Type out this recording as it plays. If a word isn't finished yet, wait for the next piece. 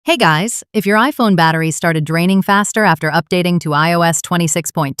Hey guys, if your iPhone battery started draining faster after updating to iOS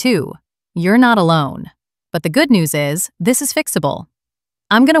 26.2, you're not alone. But the good news is, this is fixable.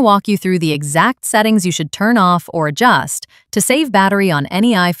 I'm going to walk you through the exact settings you should turn off or adjust to save battery on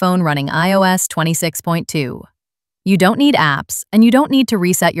any iPhone running iOS 26.2. You don't need apps, and you don't need to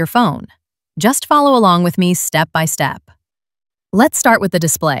reset your phone. Just follow along with me step by step. Let's start with the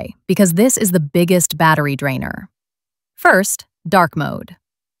display, because this is the biggest battery drainer. First, dark mode.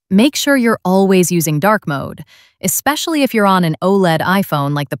 Make sure you're always using dark mode, especially if you're on an OLED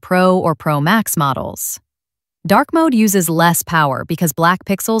iPhone like the Pro or Pro Max models. Dark mode uses less power because black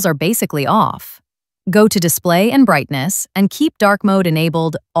pixels are basically off. Go to Display and Brightness and keep dark mode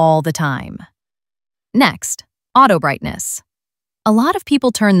enabled all the time. Next, auto brightness. A lot of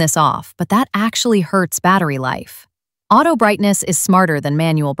people turn this off, but that actually hurts battery life. Auto brightness is smarter than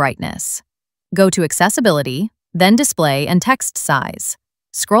manual brightness. Go to Accessibility, then Display and Text Size.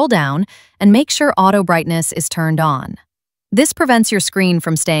 Scroll down and make sure auto brightness is turned on. This prevents your screen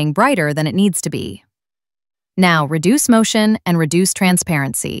from staying brighter than it needs to be. Now, reduce motion and reduce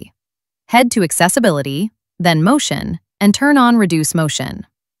transparency. Head to Accessibility, then Motion, and turn on Reduce Motion.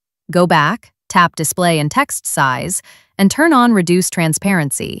 Go back, tap Display and Text Size, and turn on Reduce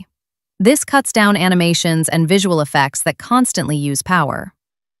Transparency. This cuts down animations and visual effects that constantly use power.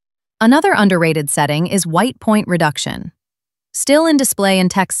 Another underrated setting is white point reduction. Still in Display and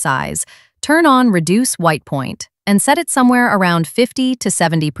Text Size, turn on Reduce White Point and set it somewhere around 50 to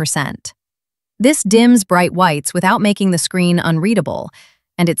 70%. This dims bright whites without making the screen unreadable,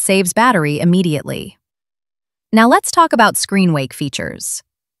 and it saves battery immediately. Now let's talk about screen wake features.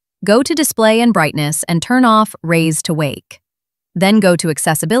 Go to Display and Brightness and turn off Raise to Wake. Then go to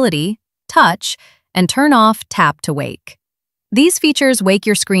Accessibility, Touch, and turn off Tap to Wake. These features wake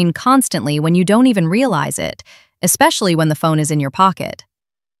your screen constantly when you don't even realize it, especially when the phone is in your pocket.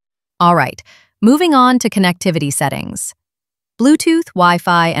 All right, moving on to connectivity settings. Bluetooth,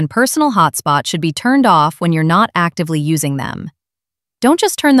 Wi-Fi, and personal hotspot should be turned off when you're not actively using them. Don't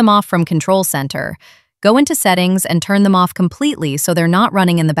just turn them off from Control Center. Go into Settings and turn them off completely so they're not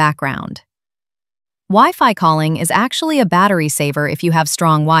running in the background. Wi-Fi calling is actually a battery saver if you have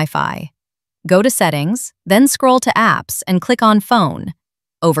strong Wi-Fi. Go to Settings, then scroll to Apps and click on Phone.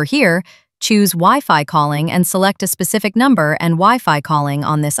 Over here, choose Wi-Fi calling and select a specific number and Wi-Fi calling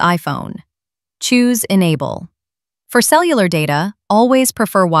on this iPhone. Choose Enable. For cellular data, always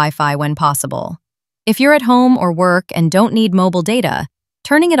prefer Wi-Fi when possible. If you're at home or work and don't need mobile data,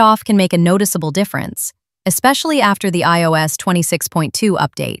 turning it off can make a noticeable difference, especially after the iOS 26.2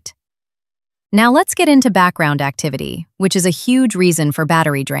 update. Now let's get into background activity, which is a huge reason for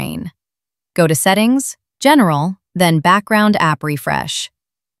battery drain. Go to Settings, General, then Background App Refresh.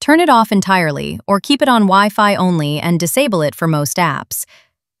 Turn it off entirely or keep it on Wi-Fi only and disable it for most apps.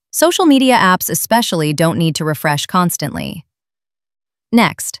 Social media apps especially don't need to refresh constantly.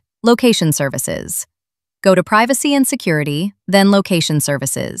 Next, location services. Go to Privacy and Security, then Location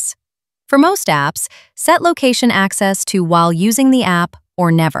Services. For most apps, set location access to while using the app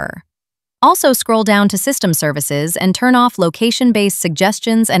or never. Also scroll down to System Services and turn off location-based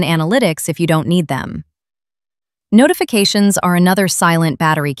suggestions and analytics if you don't need them. Notifications are another silent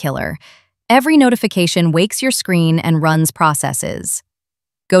battery killer. Every notification wakes your screen and runs processes.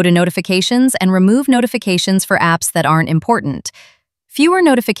 Go to Notifications and remove notifications for apps that aren't important. Fewer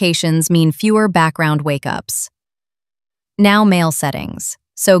notifications mean fewer background wake-ups. Now Mail settings.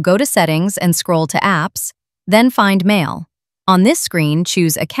 So go to Settings and scroll to Apps, then find Mail. On this screen,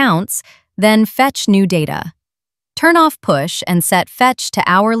 choose Accounts, then Fetch New Data. Turn off Push and set Fetch to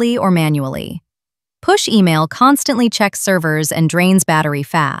hourly or manually. Push email constantly checks servers and drains battery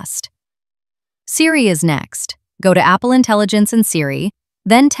fast. Siri is next. Go to Apple Intelligence and Siri,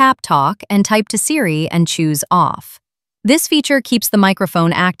 then tap Talk and type to Siri and choose Off. This feature keeps the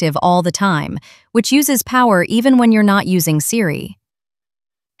microphone active all the time, which uses power even when you're not using Siri.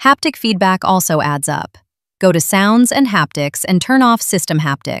 Haptic feedback also adds up. Go to Sounds and Haptics and turn off System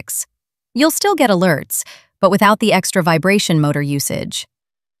Haptics. You'll still get alerts, but without the extra vibration motor usage.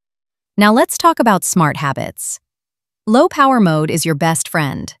 Now let's talk about smart habits. Low power mode is your best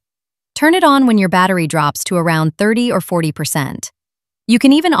friend. Turn it on when your battery drops to around 30 or 40%. You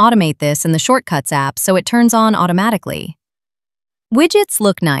can even automate this in the Shortcuts app so it turns on automatically. Widgets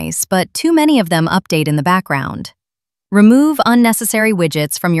look nice, but too many of them update in the background. Remove unnecessary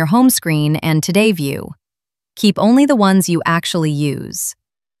widgets from your home screen and Today view. Keep only the ones you actually use.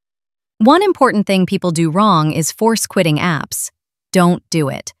 One important thing people do wrong is force quitting apps. Don't do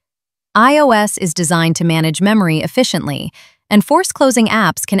it. iOS is designed to manage memory efficiently, and force closing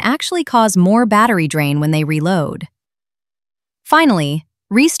apps can actually cause more battery drain when they reload. Finally,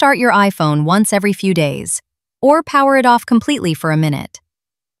 Restart your iPhone once every few days, or power it off completely for a minute.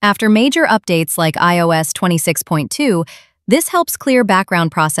 After major updates like iOS 26.2, this helps clear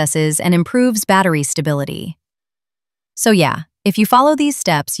background processes and improves battery stability. So yeah, if you follow these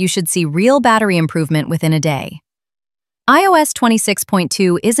steps, you should see real battery improvement within a day. iOS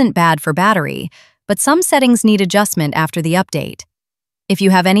 26.2 isn't bad for battery, but some settings need adjustment after the update. If you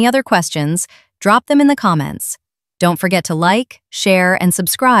have any other questions, drop them in the comments. Don't forget to like, share, and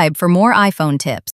subscribe for more iPhone tips.